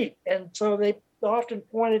defeat. And so they often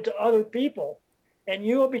pointed to other people, and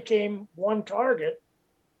Ewell became one target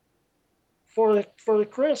for the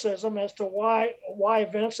criticism as to why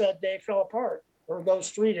events that day fell apart, or those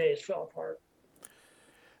 3 days fell apart.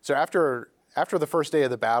 So after the first day of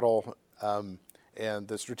the battle, and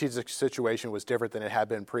the strategic situation was different than it had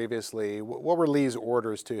been previously, what were Lee's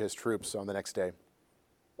orders to his troops on the next day?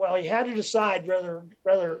 Well, he had to decide whether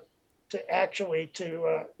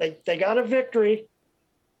they got a victory,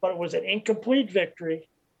 but it was an incomplete victory.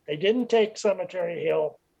 They didn't take Cemetery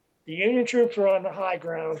Hill. The Union troops were on the high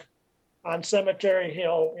ground on Cemetery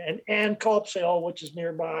Hill and Culp's Hill, which is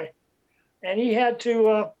nearby. And he had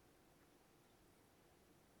to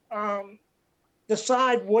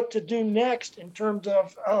decide what to do next in terms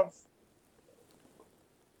of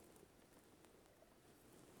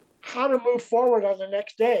how to move forward on the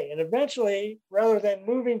next day. And eventually, rather than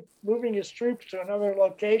moving his troops to another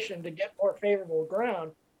location to get more favorable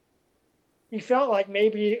ground, he felt like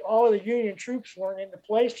maybe all of the Union troops weren't into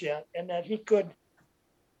place yet, and that he could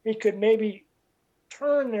maybe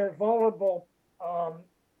turn their vulnerable,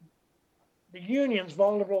 the Union's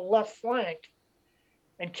vulnerable left flank,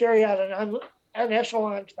 and carry out an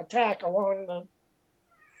echelon attack along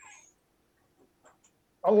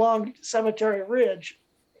Cemetery Ridge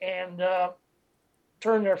and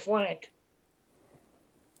turn their flank.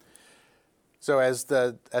 So as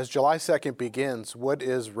July 2nd begins, what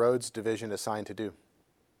is Rhodes' division assigned to do?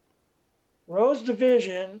 Rhodes'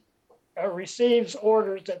 division receives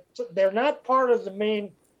orders that they're not part of the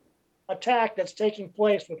main attack that's taking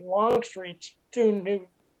place with Longstreet's two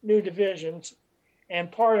new divisions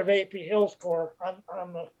and part of A.P. Hill's corps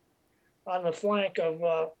on the flank of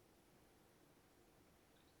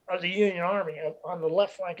the Union Army, on the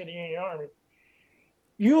left flank of the Union Army.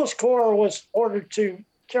 Ewell's corps was ordered to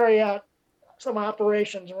carry out some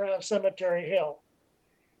operations around Cemetery Hill.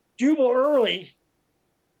 Jubal Early,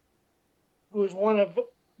 who was one of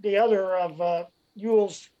the other of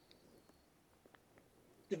Ewell's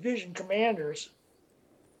division commanders,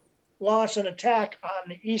 launched an attack on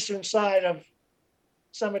the eastern side of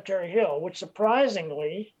Cemetery Hill, which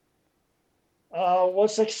surprisingly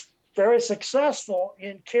was very successful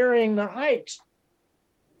in carrying the heights.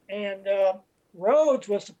 And Rhodes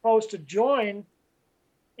was supposed to join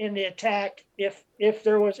in the attack if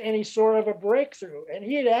there was any sort of a breakthrough. And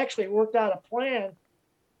he had actually worked out a plan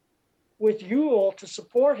with Ewell to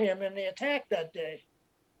support him in the attack that day,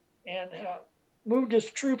 and moved his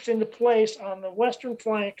troops into place on the western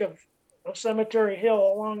flank of Cemetery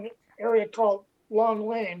Hill along an area called Long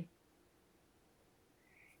Lane,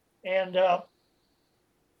 and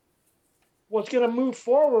was going to move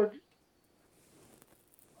forward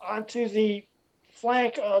onto the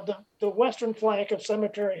flank of the western flank of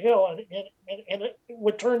Cemetery Hill, and it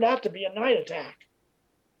would turn out to be a night attack.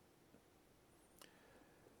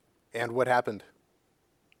 And what happened?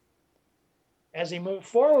 As he moved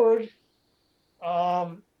forward,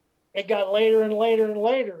 it got later and later and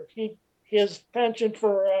later. His penchant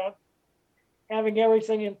for having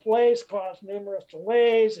everything in place caused numerous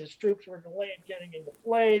delays. His troops were delayed getting into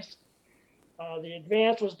place. The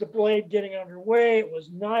advance was delayed getting underway. It was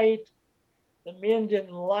night. The men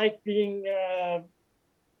didn't like being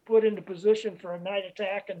put into position for a night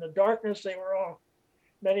attack in the darkness. They were all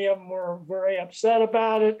Many of them were very upset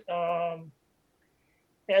about it.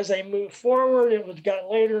 As they moved forward, got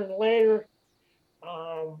later and later.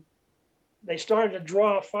 They started to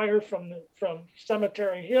draw fire from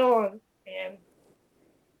Cemetery Hill, and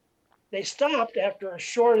they stopped after a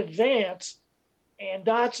short advance. And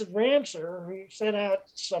Dodson Ramseur, who sent out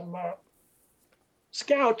some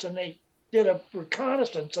scouts, and they did a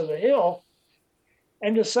reconnaissance of the hill,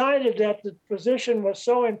 and decided that the position was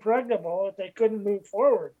so impregnable that they couldn't move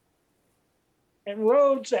forward. And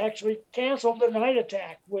Rhodes actually canceled the night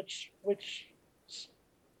attack, which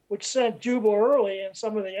sent Jubal Early and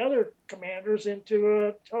some of the other commanders into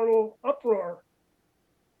a total uproar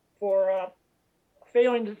for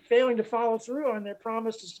failing to follow through on their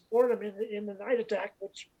promise to support him in the night attack,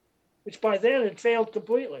 which by then had failed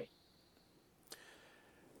completely.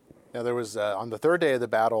 Now, there was on the third day of the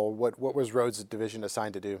battle, what was Rhodes' division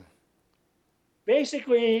assigned to do?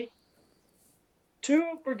 Basically,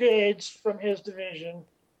 2 brigades from his division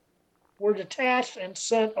were detached and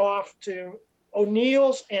sent off to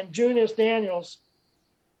O'Neill's and Junius Daniels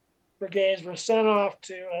brigades were sent off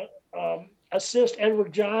to assist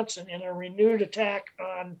Edward Johnson in a renewed attack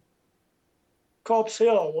on Culp's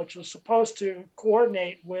Hill, which was supposed to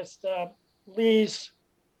coordinate with Lee's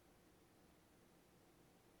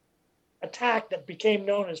attack that became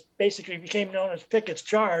known as Pickett's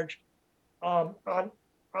Charge on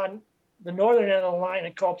the northern end of the line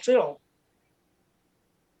at Culp's Hill.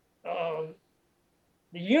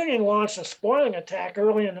 The Union launched a spoiling attack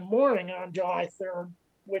early in the morning on July 3rd,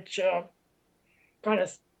 which kind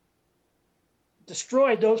of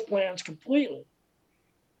destroyed those plans completely.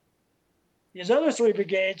 These other 3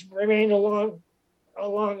 brigades remained along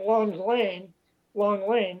Long Lane,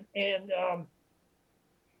 and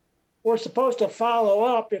were supposed to follow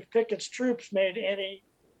up if Pickett's troops made any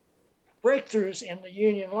breakthroughs in the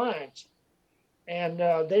Union lines. And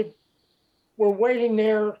they were waiting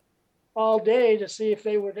there all day to see if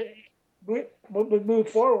they would move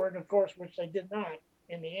forward, of course, which they did not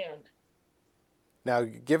in the end. Now,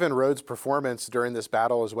 given Rhodes' performance during this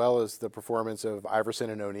battle, as well as the performance of Iverson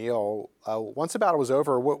and O'Neill, once the battle was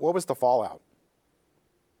over, what was the fallout?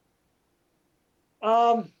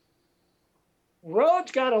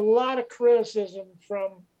 Rhodes got a lot of criticism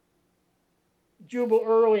from Jubal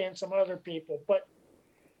Early and some other people, but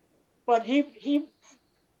he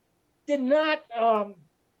did not.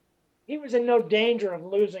 He was in no danger of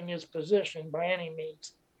losing his position by any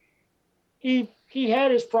means. He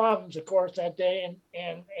had his problems, of course, that day,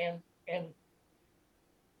 and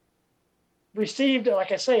received,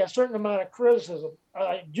 like I say, a certain amount of criticism.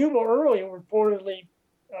 Jubal Early reportedly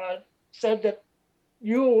said that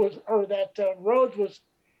Rhodes was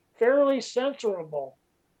fairly censurable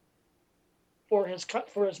for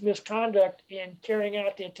his misconduct in carrying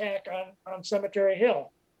out the attack on Cemetery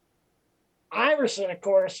Hill. Iverson, of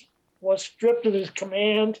course, was stripped of his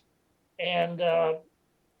command, and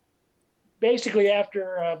basically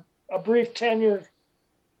after a brief tenure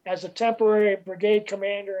as a temporary brigade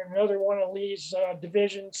commander in another one of Lee's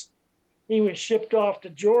divisions, he was shipped off to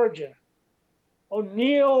Georgia.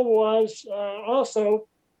 O'Neill was also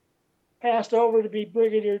passed over to be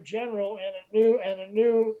brigadier general, and a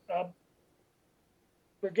new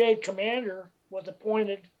brigade commander was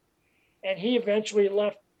appointed, and he eventually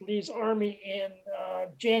left Lee's army in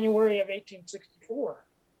January of 1864.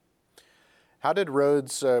 How did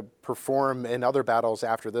Rhodes perform in other battles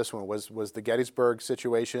after this one? Was the Gettysburg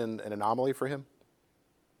situation an anomaly for him?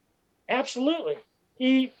 Absolutely.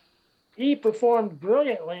 He performed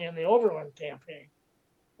brilliantly in the Overland campaign.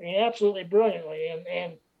 I mean, absolutely brilliantly,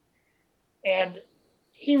 and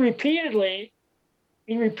he repeatedly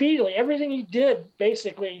everything he did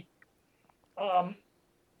basically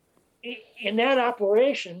in that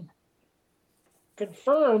operation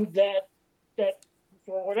confirmed that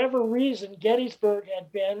for whatever reason Gettysburg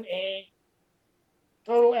had been a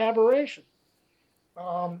total aberration.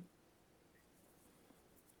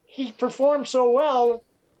 He performed so well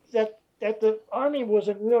that the Army was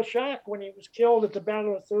in real shock when he was killed at the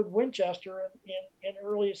Battle of Third Winchester in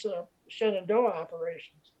early Shenandoah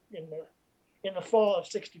operations in the fall of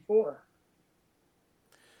 '64.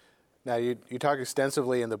 Now, you talk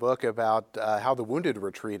extensively in the book about how the wounded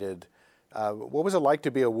were treated. What was it like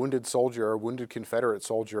to be a wounded soldier or wounded Confederate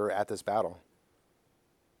soldier at this battle?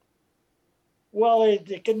 Well,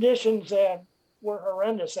 the conditions were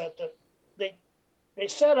horrendous. They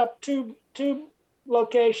set up two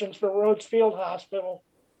locations for Rhodes Field Hospital,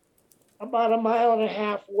 about a mile and a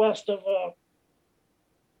half west of a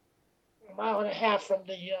mile and a half from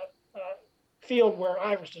the field where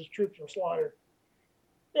Iverson's troops were slaughtered.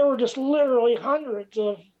 There were just literally hundreds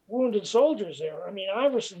of wounded soldiers there. I mean,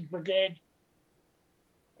 Iverson's brigade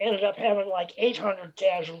ended up having like 800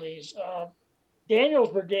 casualties.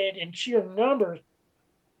 Daniel's brigade, in sheer numbers,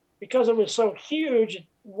 because it was so huge, it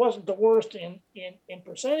wasn't the worst in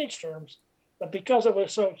percentage terms, but because it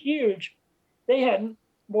was so huge, they had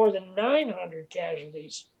more than 900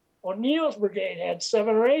 casualties. O'Neill's brigade had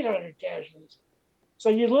 700 or 800 casualties. So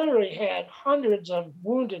you literally had hundreds of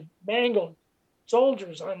wounded, mangled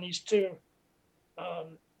soldiers on these two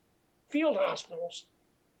field hospitals,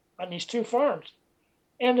 on these two farms.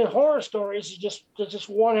 And the horror stories is just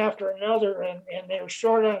one after another, and they were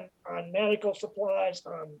short on medical supplies,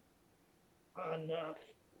 on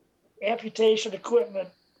amputation equipment,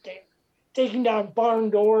 taking down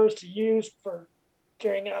barn doors to use for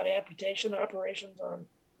carrying out amputation operations on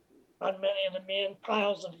many of the men,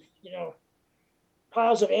 piles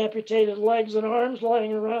of amputated legs and arms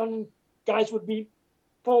lying around. Guys would be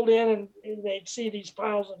pulled in and they'd see these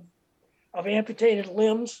piles of amputated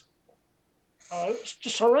limbs. It's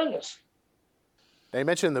just horrendous. Now, you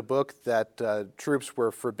mentioned in the book that troops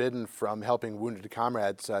were forbidden from helping wounded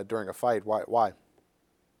comrades during a fight. Why?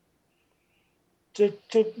 To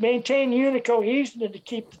maintain unit cohesion and to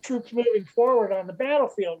keep the troops moving forward on the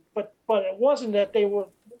battlefield. But it wasn't that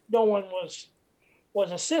no one was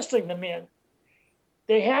assisting the men.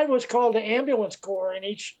 They had what's called the ambulance corps in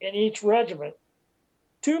each regiment.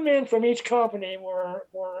 2 men from each company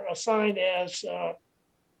were assigned as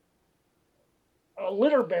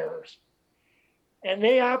litter bearers, and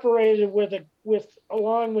they operated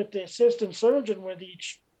along with the assistant surgeon with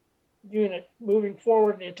each unit moving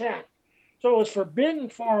forward in the attack. So it was forbidden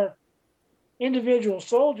for individual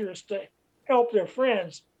soldiers to help their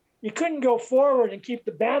friends. You couldn't go forward and keep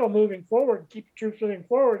the battle moving forward, keep the troops moving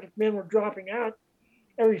forward if men were dropping out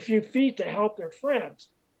every few feet to help their friends.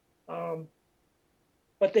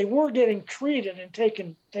 But they were getting treated and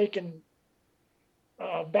taken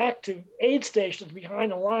back to aid stations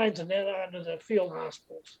behind the lines and then onto the field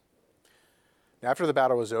hospitals. After the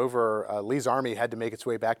battle was over, Lee's army had to make its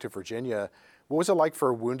way back to Virginia. What was it like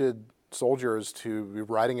for wounded soldiers to be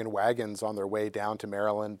riding in wagons on their way down to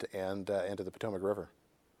Maryland and into the Potomac River?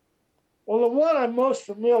 Well, the one I'm most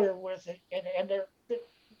familiar with, and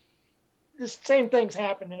the same things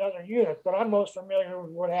happened in other units, but I'm most familiar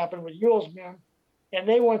with what happened with Ewell's men. And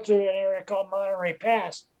they went through an area called Monterey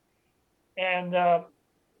Pass. And the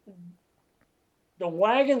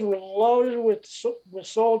wagons were loaded with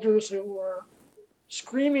soldiers who were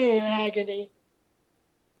screaming in agony.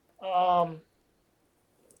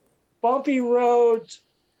 Bumpy roads.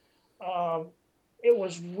 It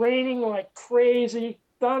was raining like crazy,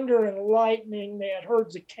 thunder and lightning. They had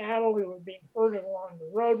herds of cattle who were being herded along the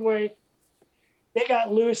roadway. They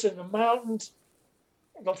got loose in the mountains.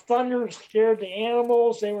 The thunder scared the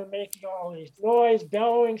animals. They were making all these noise,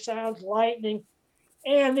 bellowing sounds, lightning,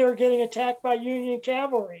 and they were getting attacked by Union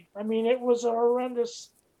cavalry. I mean, it was a horrendous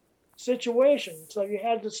situation. So you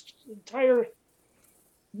had this entire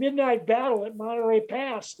midnight battle at Monterey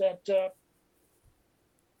Pass that,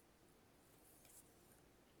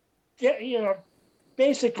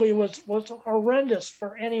 basically was horrendous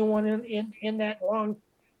for anyone in that long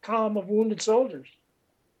column of wounded soldiers.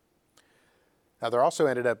 Now, there also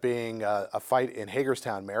ended up being a fight in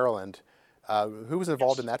Hagerstown, Maryland. Who was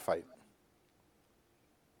involved in that fight?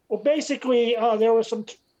 Well, basically, there were some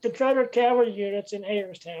Confederate cavalry units in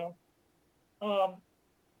Hagerstown.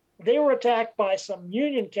 They were attacked by some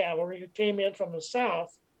Union cavalry who came in from the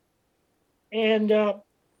south and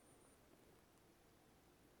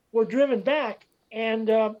were driven back. And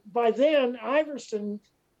by then, Iverson's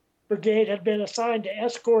brigade had been assigned to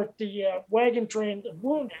escort the wagon train of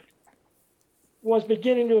wounded, was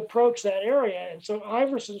beginning to approach that area. And so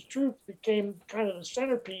Iverson's troops became kind of the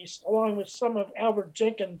centerpiece, along with some of Albert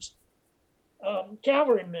Jenkins'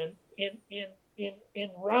 cavalrymen in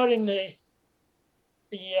routing the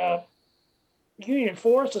Union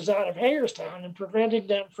forces out of Hagerstown and preventing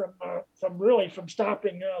them from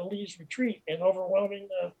stopping Lee's retreat and overwhelming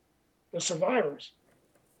the survivors.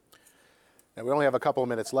 Now, we only have a couple of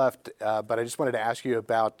minutes left, but I just wanted to ask you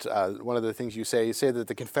about one of the things you say. You say that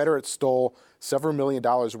the Confederates stole several $1 million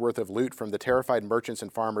worth of loot from the terrified merchants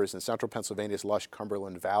and farmers in central Pennsylvania's lush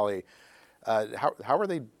Cumberland Valley. How were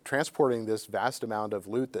they transporting this vast amount of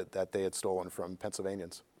loot that they had stolen from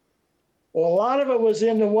Pennsylvanians? Well, a lot of it was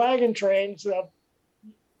in the wagon trains.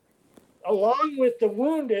 Along with the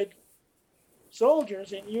wounded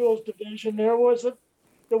soldiers in Ewell's division, there was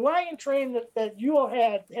the wagon train that Ewell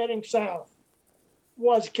had heading south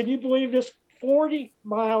was, can you believe this, 40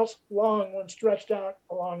 miles long when stretched out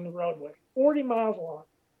along the roadway, 40 miles long.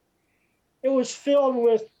 It was filled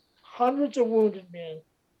with hundreds of wounded men,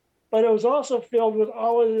 but it was also filled with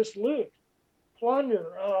all of this loot,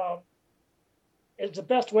 plunder, is the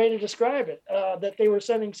best way to describe it, that they were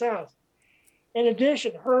sending south. In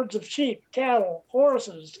addition, herds of sheep, cattle,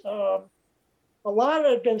 horses, a lot of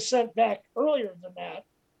it had been sent back earlier than that,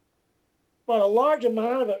 but a large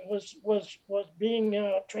amount of it was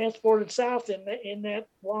being transported south in that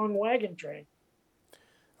long wagon train.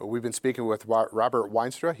 We've been speaking with Robert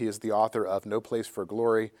Weinstra. He is the author of No Place for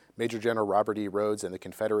Glory, Major General Robert E. Rhodes and the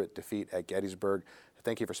Confederate Defeat at Gettysburg.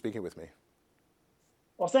 Thank you for speaking with me.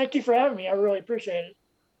 Well, thank you for having me. I really appreciate it.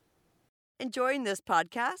 Enjoying this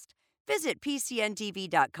podcast? Visit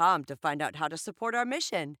PCNTV.com to find out how to support our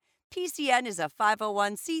mission. PCN is a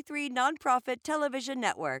 501c3 nonprofit television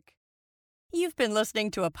network. You've been listening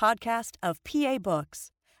to a podcast of PA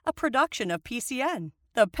Books, a production of PCN,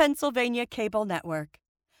 the Pennsylvania Cable Network.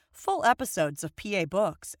 Full episodes of PA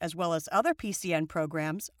Books, as well as other PCN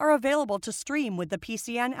programs, are available to stream with the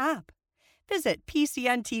PCN app. Visit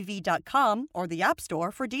PCNTV.com or the App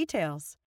Store for details.